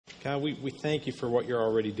God, we thank you for what you're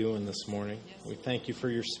already doing this morning. We thank you for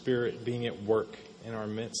your Spirit being at work in our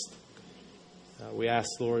midst. We ask,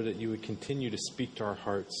 Lord, that you would continue to speak to our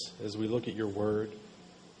hearts as we look at your word.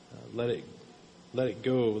 Let it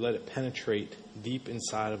go, let it penetrate deep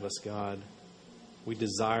inside of us, God. We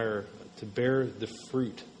desire to bear the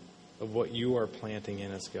fruit of what you are planting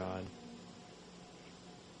in us, God.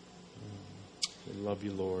 We love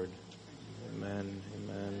you, Lord. Amen.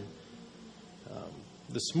 Amen.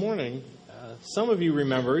 This morning, some of you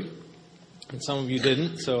remembered, and some of you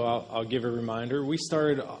didn't, so I'll give a reminder. We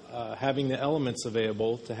started having the elements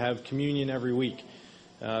available to have communion every week.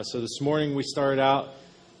 So this morning we started out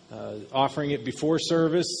offering it before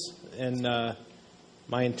service, and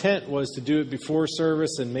my intent was to do it before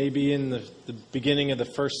service and maybe in the beginning of the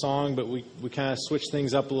first song, but we kind of switched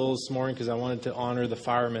things up a little this morning because I wanted to honor the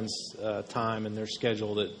firemen's time and their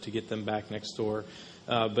schedule to get them back next door.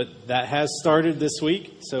 But that has started this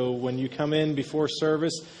week, so when you come in before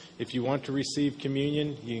service, if you want to receive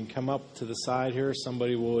communion, you can come up to the side here.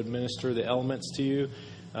 Somebody will administer the elements to you.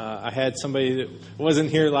 I had somebody that wasn't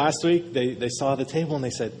here last week. They saw the table and they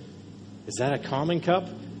said, "Is that a common cup?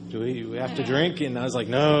 Do we have to drink?" And I was like,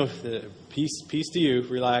 "No, peace to you.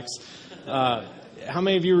 Relax." How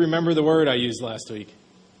many of you remember the word I used last week?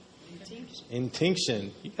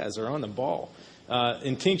 Intinction. You guys are on the ball.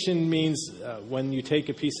 Intinction means when you take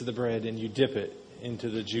a piece of the bread and you dip it into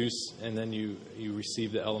the juice, and then you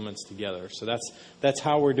receive the elements together. So that's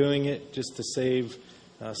how we're doing it, just to save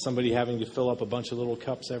somebody having to fill up a bunch of little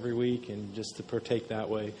cups every week and just to partake that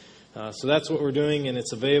way. So that's what we're doing, and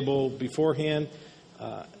it's available beforehand.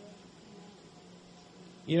 I'm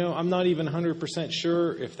not even 100%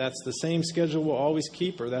 sure if that's the same schedule we'll always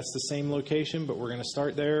keep or that's the same location, but we're going to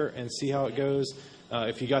start there and see how it goes.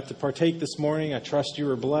 If you got to partake this morning, I trust you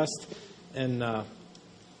were blessed. And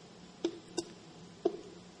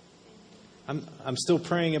I'm still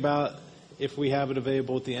praying about if we have it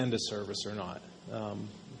available at the end of service or not.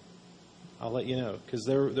 I'll let you know, because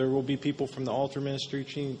there will be people from the altar ministry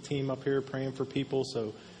team up here praying for people,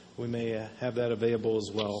 so we may have that available as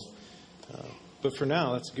well. But for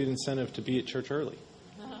now, that's a good incentive to be at church early.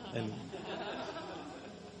 And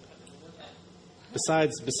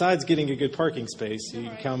besides getting a good parking space, you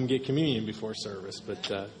can come get communion before service,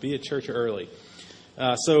 but be at church early.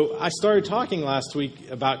 So I started talking last week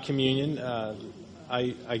about communion.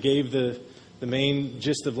 I gave the main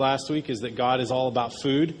gist of last week is that God is all about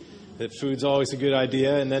food, that food's always a good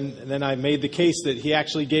idea. And then I made the case that he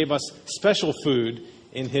actually gave us special food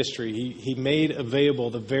in history. He made available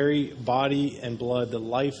the very body and blood, the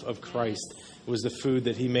life of Christ was the food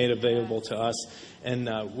that he made available to us. And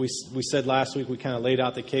we said last week, we kind of laid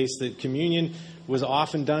out the case that communion was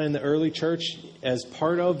often done in the early church as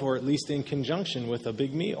part of, or at least in conjunction with, a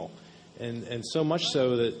big meal. And so much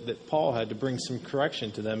so that Paul had to bring some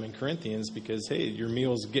correction to them in Corinthians because, hey, your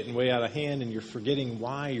meal's getting way out of hand and you're forgetting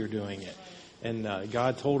why you're doing it. And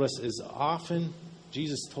God told us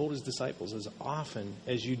Jesus told his disciples, as often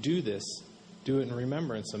as you do this, do it in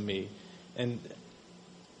remembrance of me. And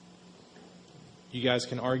you guys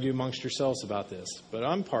can argue amongst yourselves about this, but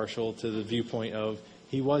I'm partial to the viewpoint of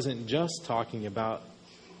he wasn't just talking about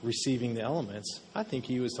receiving the elements. I think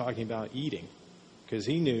he was talking about eating, because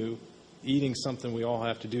he knew eating something we all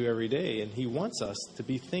have to do every day, and he wants us to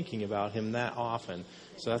be thinking about him that often.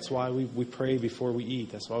 So that's why we pray before we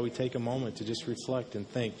eat. That's why we take a moment to just reflect and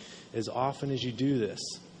think, as often as you do this.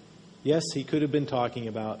 Yes, he could have been talking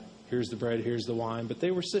about, here's the bread, here's the wine, but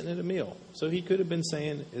they were sitting at a meal. So he could have been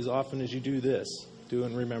saying, as often as you do this, do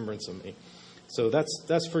in remembrance of me. So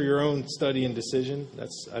that's for your own study and decision.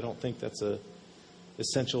 I don't think that's a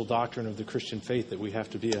essential doctrine of the Christian faith that we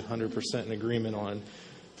have to be 100% in agreement on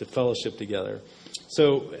to fellowship together.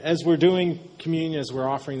 So as we're doing communion, as we're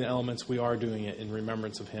offering the elements, we are doing it in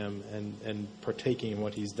remembrance of him and partaking in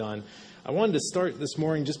what he's done. I wanted to start this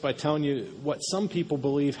morning just by telling you what some people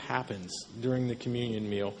believe happens during the communion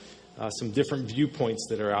meal, some different viewpoints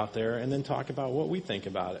that are out there, and then talk about what we think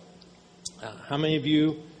about it. How many of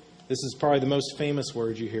you, this is probably the most famous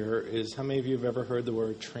word you hear, is how many of you have ever heard the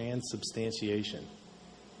word transubstantiation?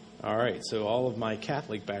 All right, so all of my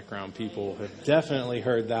Catholic background people have definitely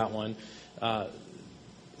heard that one.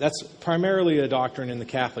 That's primarily a doctrine in the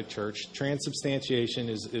Catholic Church. Transubstantiation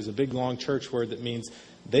is a big, long church word that means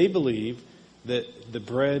they believe that the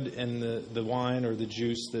bread and the wine or the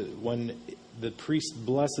juice, that when the priest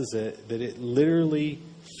blesses it, that it literally,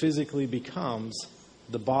 physically becomes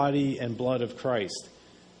the body and blood of Christ,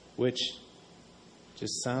 which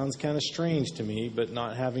just sounds kind of strange to me, but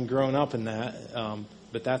not having grown up in that.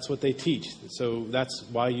 But that's what they teach. So that's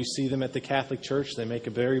why you see them at the Catholic Church. They make a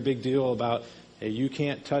very big deal about, Hey, you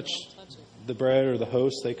can't touch the bread or the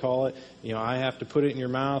host, they call it. I have to put it in your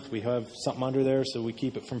mouth. We have something under there so we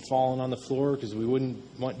keep it from falling on the floor because we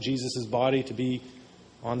wouldn't want Jesus' body to be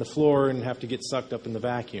on the floor and have to get sucked up in the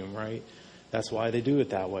vacuum, right? That's why they do it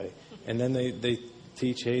that way. And then they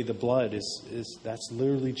teach, hey, the blood that's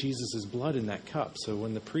literally Jesus' blood in that cup. So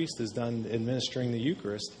when the priest is done administering the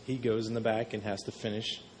Eucharist, he goes in the back and has to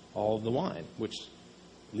finish all of the wine, which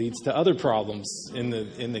leads to other problems in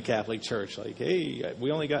the Catholic Church. Like, hey,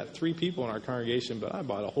 we only got 3 people in our congregation, but I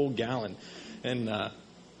bought a whole gallon. And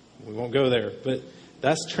we won't go there. But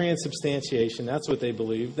that's transubstantiation. That's what they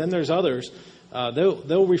believe. Then there's others.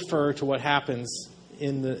 They'll refer to what happens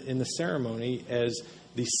in the ceremony as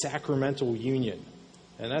the sacramental union.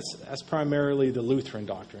 And that's primarily the Lutheran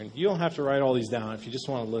doctrine. You don't have to write all these down if you just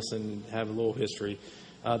want to listen and have a little history.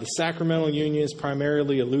 The sacramental union is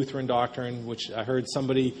primarily a Lutheran doctrine, which I heard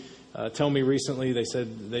somebody tell me recently. They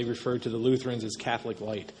said they referred to the Lutherans as Catholic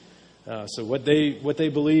light. So what they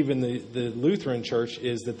believe in the Lutheran Church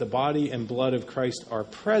is that the body and blood of Christ are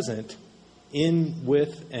present in,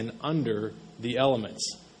 with, and under the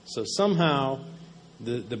elements. So somehow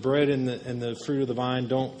the bread and the fruit of the vine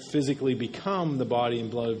don't physically become the body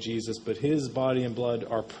and blood of Jesus, but his body and blood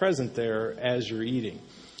are present there as you're eating.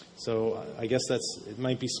 So I guess it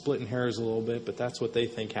might be splitting hairs a little bit, but that's what they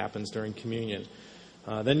think happens during communion.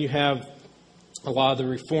 Then you have a lot of the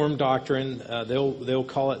Reformed doctrine. They'll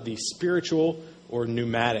call it the spiritual or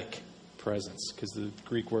pneumatic presence, because the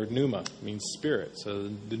Greek word pneuma means spirit, so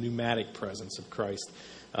the pneumatic presence of Christ.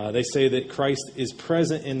 They say that Christ is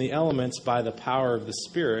present in the elements by the power of the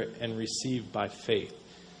Spirit and received by faith.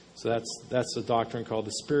 So that's a doctrine called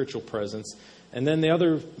the spiritual presence. And then the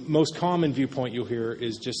other most common viewpoint you'll hear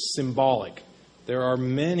is just symbolic. There are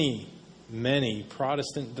many, many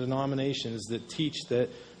Protestant denominations that teach that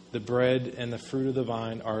the bread and the fruit of the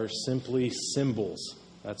vine are simply symbols.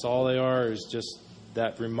 That's all they are, is just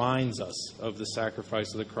that reminds us of the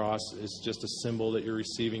sacrifice of the cross. It's just a symbol that you're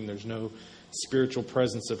receiving. There's no spiritual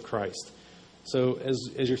presence of Christ. So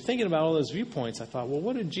as you're thinking about all those viewpoints, I thought, well,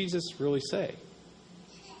 what did Jesus really say?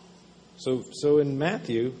 So in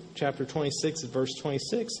Matthew chapter 26, verse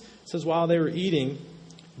 26, it says, while they were eating,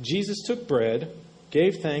 Jesus took bread,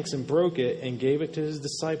 gave thanks, and broke it, and gave it to his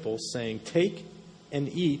disciples, saying, take and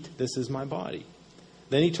eat, this is my body.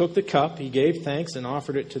 Then he took the cup, he gave thanks, and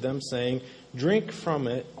offered it to them, saying, drink from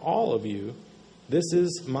it, all of you. This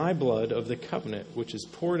is my blood of the covenant, which is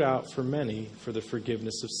poured out for many for the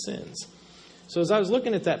forgiveness of sins. So as I was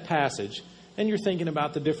looking at that passage, and you're thinking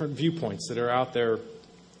about the different viewpoints that are out there,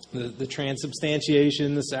 the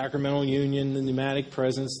transubstantiation, the sacramental union, the pneumatic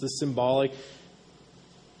presence, the symbolic,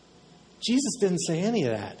 Jesus didn't say any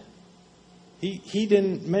of that. He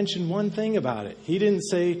didn't mention one thing about it. He didn't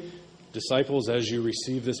say, disciples, as you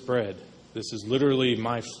receive this bread, this is literally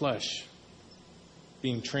my flesh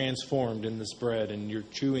being transformed in this bread, and you're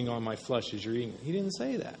chewing on my flesh as you're eating it. He didn't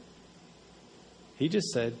say that. He just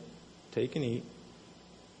said, take and eat.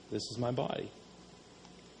 This is my body.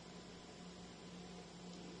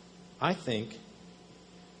 I think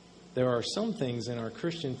there are some things in our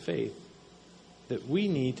Christian faith that we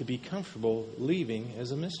need to be comfortable leaving as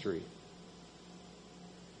a mystery.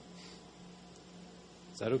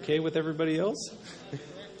 Is that okay with everybody else?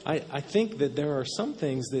 I think that there are some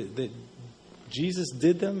things that Jesus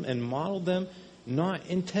did them and modeled them, not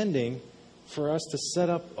intending for us to set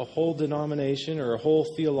up a whole denomination or a whole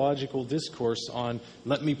theological discourse on,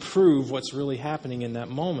 let me prove what's really happening in that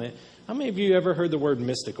moment. How many of you ever heard the word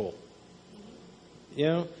mystical? You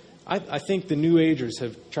know, I think the New Agers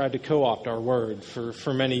have tried to co-opt our word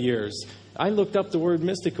for many years. I looked up the word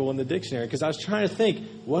mystical in the dictionary because I was trying to think,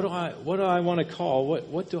 what do I want to call,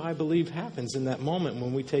 what do I believe happens in that moment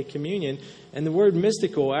when we take communion? And the word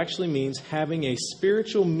mystical actually means having a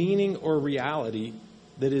spiritual meaning or reality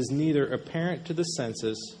that is neither apparent to the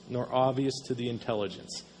senses nor obvious to the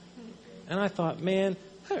intelligence. And I thought, man,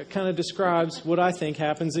 that kind of describes what I think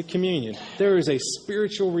happens at communion. There is a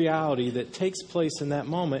spiritual reality that takes place in that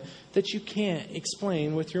moment that you can't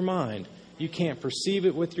explain with your mind. You can't perceive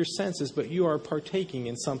it with your senses, but you are partaking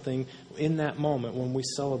in something in that moment when we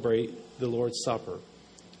celebrate the Lord's Supper.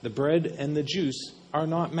 The bread and the juice are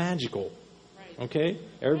not magical. Okay?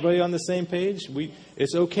 Everybody on the same page?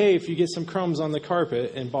 It's okay if you get some crumbs on the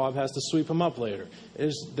carpet and Bob has to sweep them up later.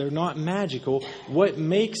 They're not magical. What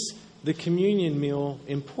makes the communion meal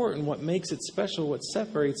important, what makes it special, what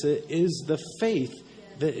separates it, is the faith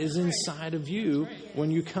that is inside of you when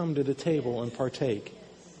you come to the table and partake.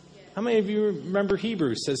 How many of you remember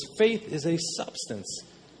Hebrews says faith is a substance?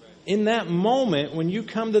 in that moment, when you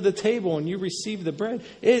come to the table and you receive the bread,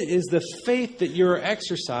 it is the faith that you're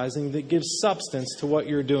exercising that gives substance to what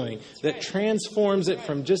you're doing, that transforms it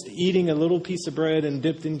from just eating a little piece of bread and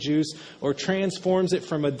dipped in juice, or transforms it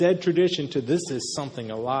from a dead tradition to this is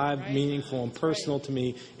something alive, meaningful, and personal to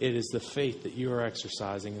me. It is the faith that you are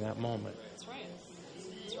exercising in that moment. That's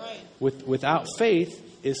right. Without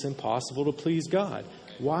faith, it's impossible to please God.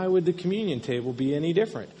 Why would the communion table be any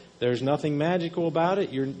different? There's nothing magical about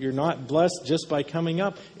it. You're not blessed just by coming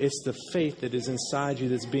up. It's the faith that is inside you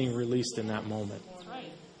that's being released in that moment. That's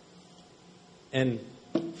right. And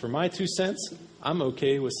for my 2 cents, I'm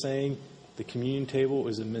okay with saying the communion table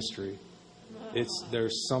is a mystery.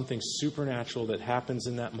 There's something supernatural that happens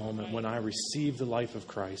in that moment when I receive the life of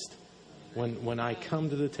Christ. When I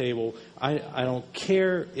come to the table, I don't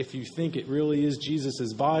care if you think it really is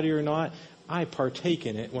Jesus' body or not. I partake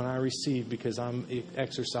in it when I receive because I'm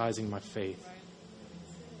exercising my faith.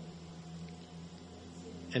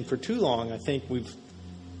 And for too long, I think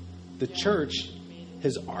the church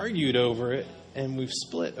has argued over it and we've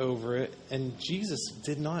split over it, and Jesus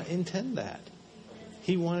did not intend that.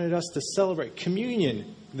 He wanted us to celebrate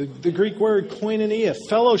communion. The Greek word koinonia,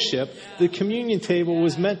 fellowship. The communion table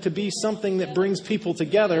was meant to be something that brings people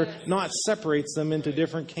together, not separates them into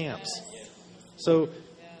different camps. So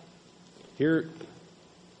here,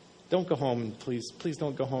 don't go home and please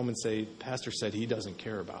don't go home and say, Pastor said he doesn't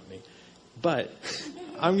care about me. But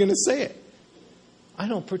I'm going to say it. I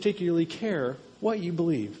don't particularly care what you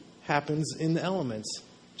believe happens in the elements,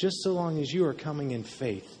 just so long as you are coming in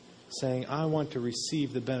faith, saying, I want to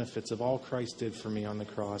receive the benefits of all Christ did for me on the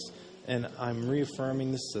cross. And I'm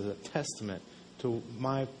reaffirming this as a testament to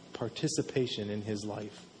my participation in his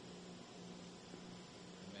life.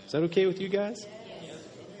 Is that okay with you guys?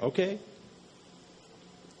 Okay.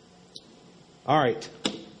 All right.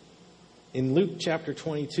 In Luke chapter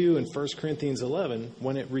 22 and 1 Corinthians 11,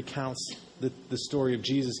 when it recounts the story of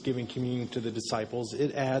Jesus giving communion to the disciples,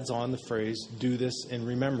 it adds on the phrase, do this in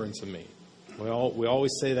remembrance of me. We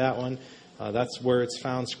always say that one. That's where it's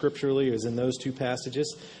found scripturally, is in those two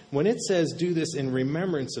passages. When it says, do this in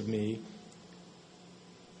remembrance of me,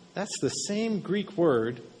 that's the same Greek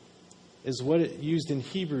word as what it used in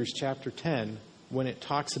Hebrews chapter 10 when it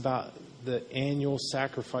talks about the annual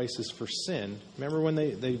sacrifices for sin. Remember when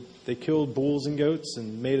they killed bulls and goats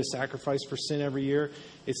and made a sacrifice for sin every year?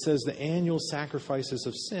 It says the annual sacrifices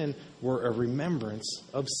of sin were a remembrance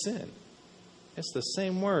of sin. It's the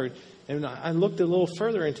same word. And I looked a little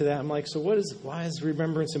further into that. I'm like, so why is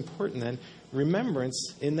remembrance important then?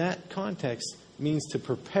 Remembrance in that context means to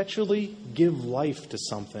perpetually give life to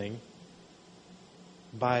something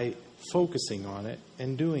by focusing on it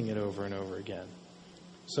and doing it over and over again.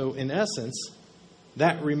 So in essence,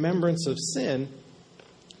 that remembrance of sin,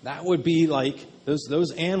 that would be like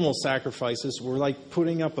those animal sacrifices were like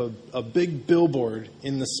putting up a big billboard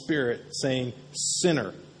in the spirit saying,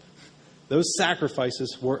 sinner. Those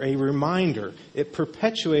sacrifices were a reminder. It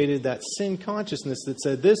perpetuated that sin consciousness that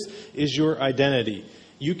said, this is your identity.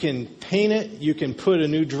 You can paint it, you can put a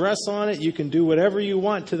new dress on it, you can do whatever you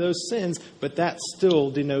want to those sins, but that still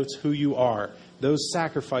denotes who you are. Those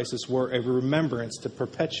sacrifices were a remembrance to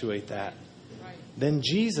perpetuate that. Right. Then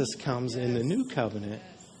Jesus comes in the new covenant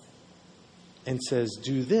and says,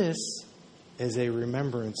 do this as a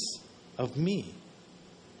remembrance of me.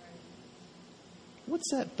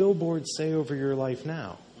 What's that billboard say over your life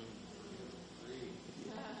now?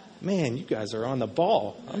 Man, you guys are on the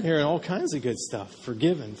ball. I'm hearing all kinds of good stuff.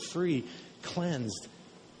 Forgiven, free, cleansed.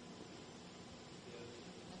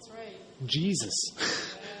 That's right. Jesus.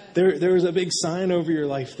 There is a big sign over your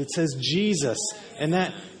life that says Jesus. And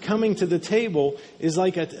that coming to the table is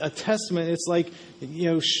like a testament. It's like,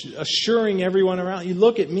 assuring everyone around. You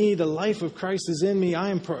look at me, the life of Christ is in me. I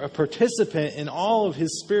am a participant in all of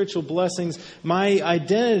his spiritual blessings. My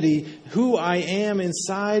identity, who I am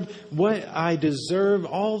inside, what I deserve,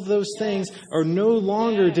 all of those things are no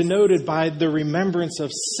longer denoted by the remembrance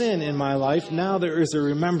of sin in my life. Now there is a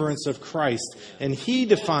remembrance of Christ. And he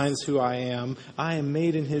defines who I am. I am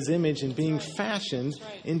made in his image and being fashioned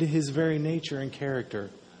into his very nature and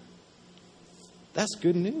character. That's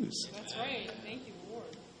good news. That's right. Thank you, Lord.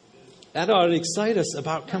 That ought to excite us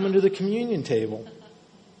about coming to the communion table.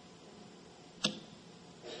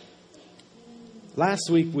 Last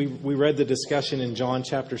week we read the discussion in John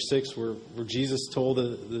chapter 6 where Jesus told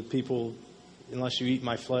the people, unless you eat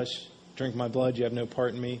my flesh, drink my blood, you have no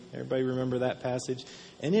part in me. Everybody remember that passage?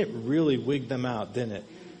 And it really wigged them out, didn't it?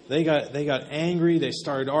 They got angry. They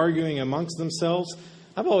started arguing amongst themselves.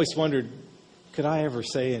 I've always wondered, could I ever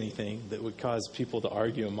say anything that would cause people to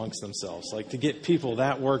argue amongst themselves, like to get people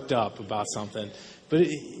that worked up about something? But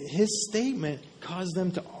his statement caused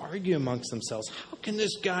them to argue amongst themselves. How can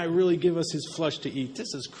this guy really give us his flesh to eat?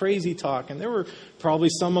 This is crazy talk. And there were probably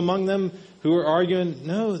some among them who were arguing,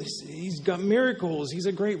 no, he's got miracles. He's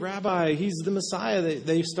a great rabbi. He's the Messiah.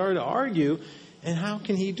 They started to argue. And how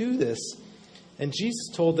can he do this? And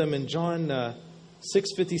Jesus told them in John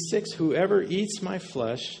 6:56, whoever eats my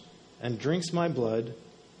flesh and drinks my blood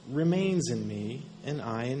remains in me and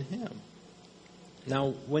I in him.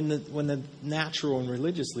 Now, when the natural and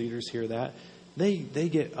religious leaders hear that, they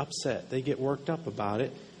get upset. They get worked up about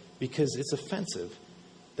it because it's offensive.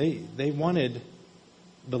 They wanted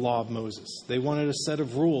the law of Moses. They wanted a set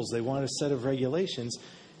of rules. They wanted a set of regulations.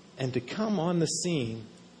 And to come on the scene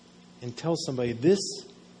and tell somebody, this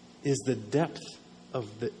is the depth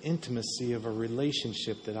of the intimacy of a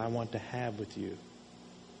relationship that I want to have with you.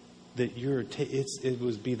 That it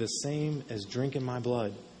would be the same as drinking my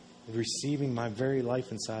blood, receiving my very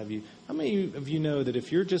life inside of you. How many of you know that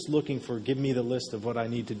if you're just looking for, give me the list of what I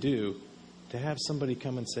need to do, to have somebody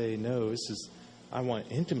come and say, no, I want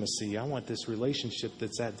intimacy. I want this relationship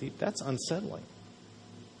that's that deep. That's unsettling.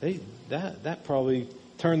 That probably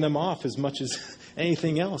turned them off as much as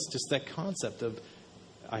anything else. Just that concept of,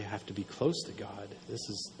 I have to be close to God.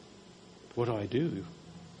 What do I do?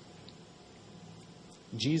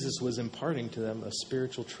 Jesus was imparting to them a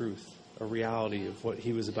spiritual truth, a reality of what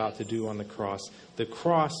he was about to do on the cross. The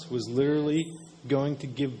cross was literally going to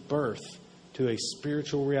give birth to a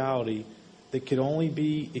spiritual reality that could only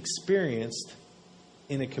be experienced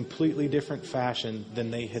in a completely different fashion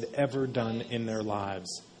than they had ever done in their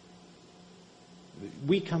lives.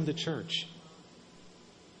 We come to church.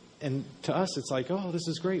 And to us, it's like, oh, this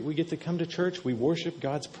is great. We get to come to church. We worship.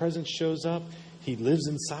 God's presence shows up. He lives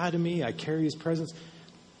inside of me. I carry his presence.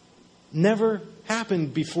 Never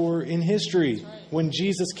happened before in history when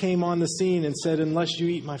Jesus came on the scene and said, unless you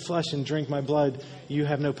eat my flesh and drink my blood, you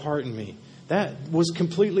have no part in me. That was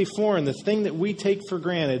completely foreign. The thing that we take for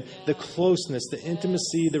granted, the closeness, the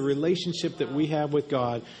intimacy, the relationship that we have with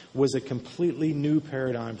God was a completely new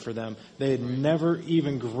paradigm for them. They had never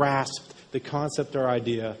even grasped the concept or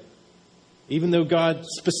idea. Even though God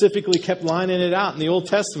specifically kept lining it out in the Old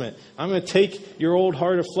Testament. I'm going to take your old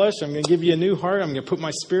heart of flesh. I'm going to give you a new heart. I'm going to put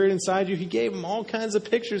my spirit inside you. He gave them all kinds of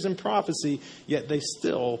pictures and prophecy. Yet they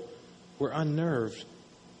still were unnerved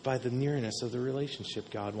by the nearness of the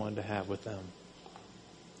relationship God wanted to have with them.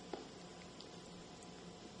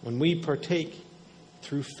 When we partake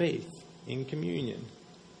through faith in communion,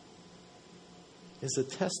 it's a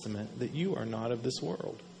testament that you are not of this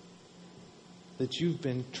world. That you've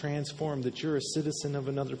been transformed, that you're a citizen of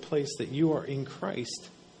another place, that you are in Christ,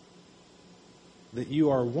 that you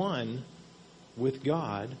are one with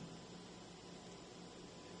God,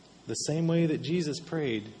 the same way that Jesus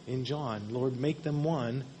prayed in John, Lord, make them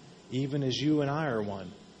one, even as you and I are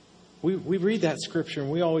one. We read that scripture and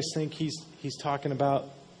we always think he's talking about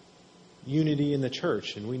unity in the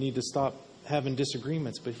church and we need to stop having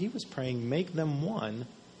disagreements. But he was praying, make them one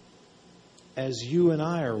as you and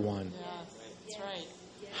I are one. Yes, that's right.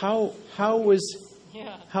 How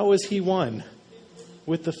was he one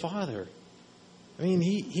with the Father? I mean,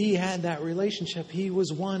 he had that relationship. He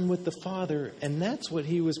was one with the Father, and that's what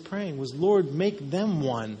he was praying, was, Lord, make them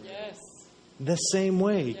one. Yes. The same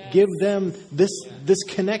way. Yes. Give them this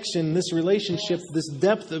connection, this relationship, this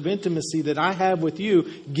depth of intimacy that I have with you.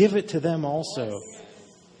 Give it to them also. Yes.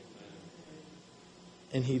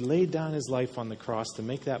 And he laid down his life on the cross to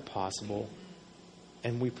make that possible.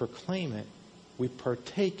 And we proclaim it. We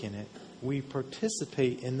partake in it. We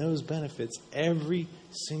participate in those benefits every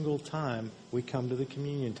single time we come to the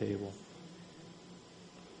communion table.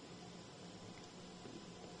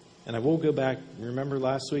 And I will go back. Remember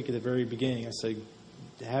last week at the very beginning, I said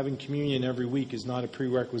having communion every week is not a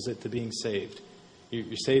prerequisite to being saved.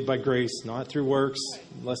 You're saved by grace, not through works,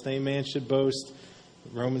 lest any man should boast.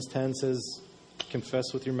 Romans 10 says,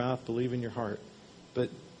 confess with your mouth, believe in your heart. But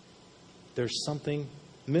there's something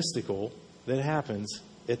mystical that happens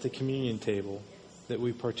at the communion table, that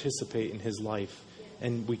we participate in his life.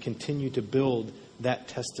 And we continue to build that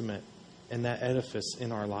testament and that edifice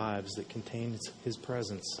in our lives that contains his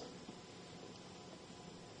presence.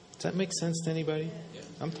 Does that make sense to anybody?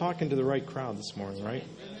 I'm talking to the right crowd this morning, right?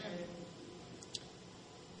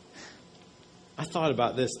 I thought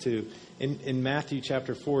about this too. In Matthew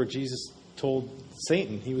chapter 4, Jesus told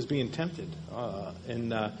Satan, he was being tempted.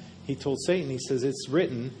 He told Satan, he says, it's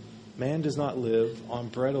written, man does not live on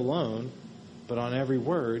bread alone, but on every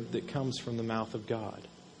word that comes from the mouth of God.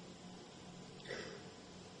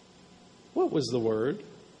 What was the word?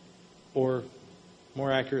 Or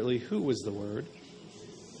More accurately, who was the Word?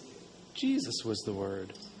 Jesus was the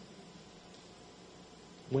Word.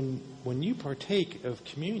 When you partake of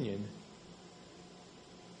communion,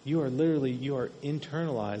 you are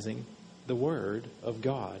internalizing the Word of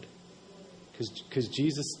God. Because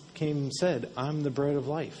Jesus came and said, I'm the bread of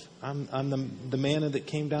life. I'm the manna that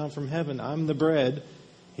came down from heaven. I'm the bread.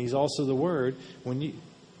 He's also the Word.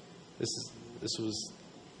 This was,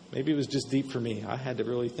 maybe it was just deep for me. I had to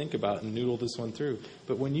really think about it and noodle this one through.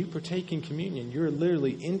 But when you partake in communion, you're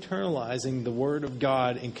literally internalizing the Word of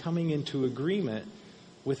God and coming into agreement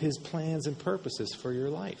with His plans and purposes for your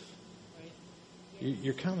life.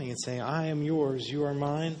 You're coming and saying, I am yours, you are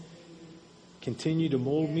mine. Continue to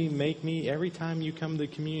mold me, make me. Every time you come to the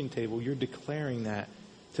communion table, you're declaring that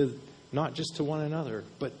to not just to one another,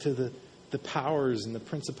 but to the powers and the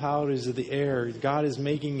principalities of the air. God is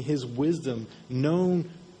making His wisdom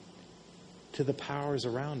known to the powers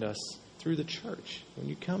around us through the church. When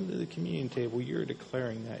you come to the communion table, you're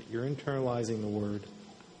declaring that. You're internalizing the Word.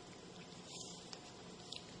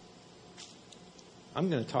 I'm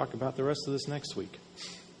going to talk about the rest of this next week.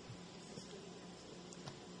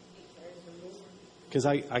 Because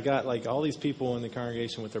I got like all these people in the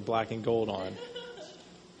congregation with their black and gold on.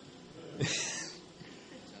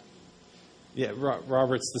 Yeah,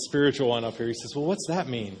 Robert's the spiritual one up here. He says, well, what's that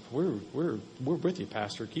mean? We're with you,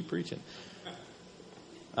 Pastor. Keep preaching.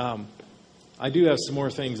 I do have some more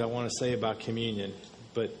things I want to say about communion,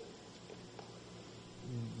 but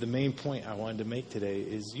the main point I wanted to make today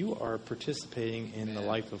is you are participating in the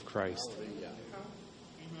life of Christ.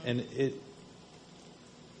 And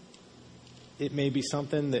it may be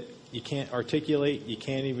something that you can't articulate, you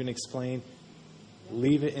can't even explain.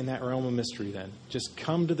 Leave it in that realm of mystery then. Just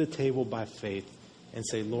come to the table by faith and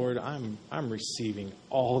say, Lord, I'm receiving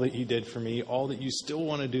all that you did for me, all that you still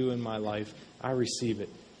want to do in my life. I receive it.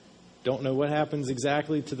 Don't know what happens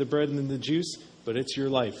exactly to the bread and the juice, but it's your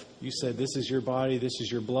life. You said this is your body, this is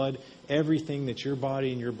your blood. Everything that your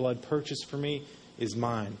body and your blood purchased for me is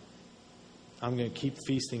mine. I'm going to keep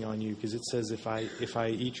feasting on you because it says if I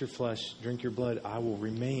eat your flesh, drink your blood, I will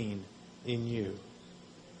remain in you.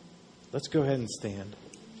 Let's go ahead and stand.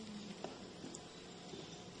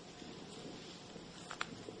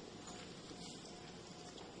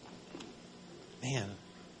 Man,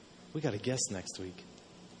 we got a guest next week.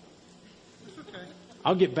 Okay.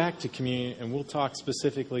 I'll get back to communion and we'll talk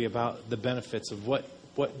specifically about the benefits of what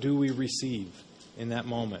do we receive in that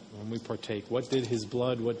moment when we partake. What did His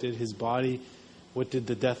blood, what did His body, what did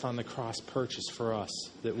the death on the cross purchase for us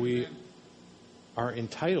that we are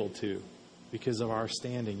entitled to because of our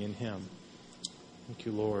standing in Him. Thank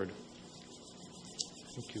you, Lord.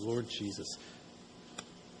 Thank you, Lord Jesus.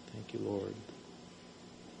 Thank you, Lord.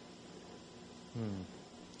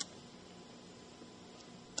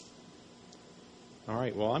 All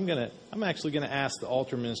right, well, I'm actually gonna ask the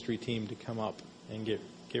altar ministry team to come up and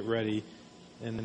get ready.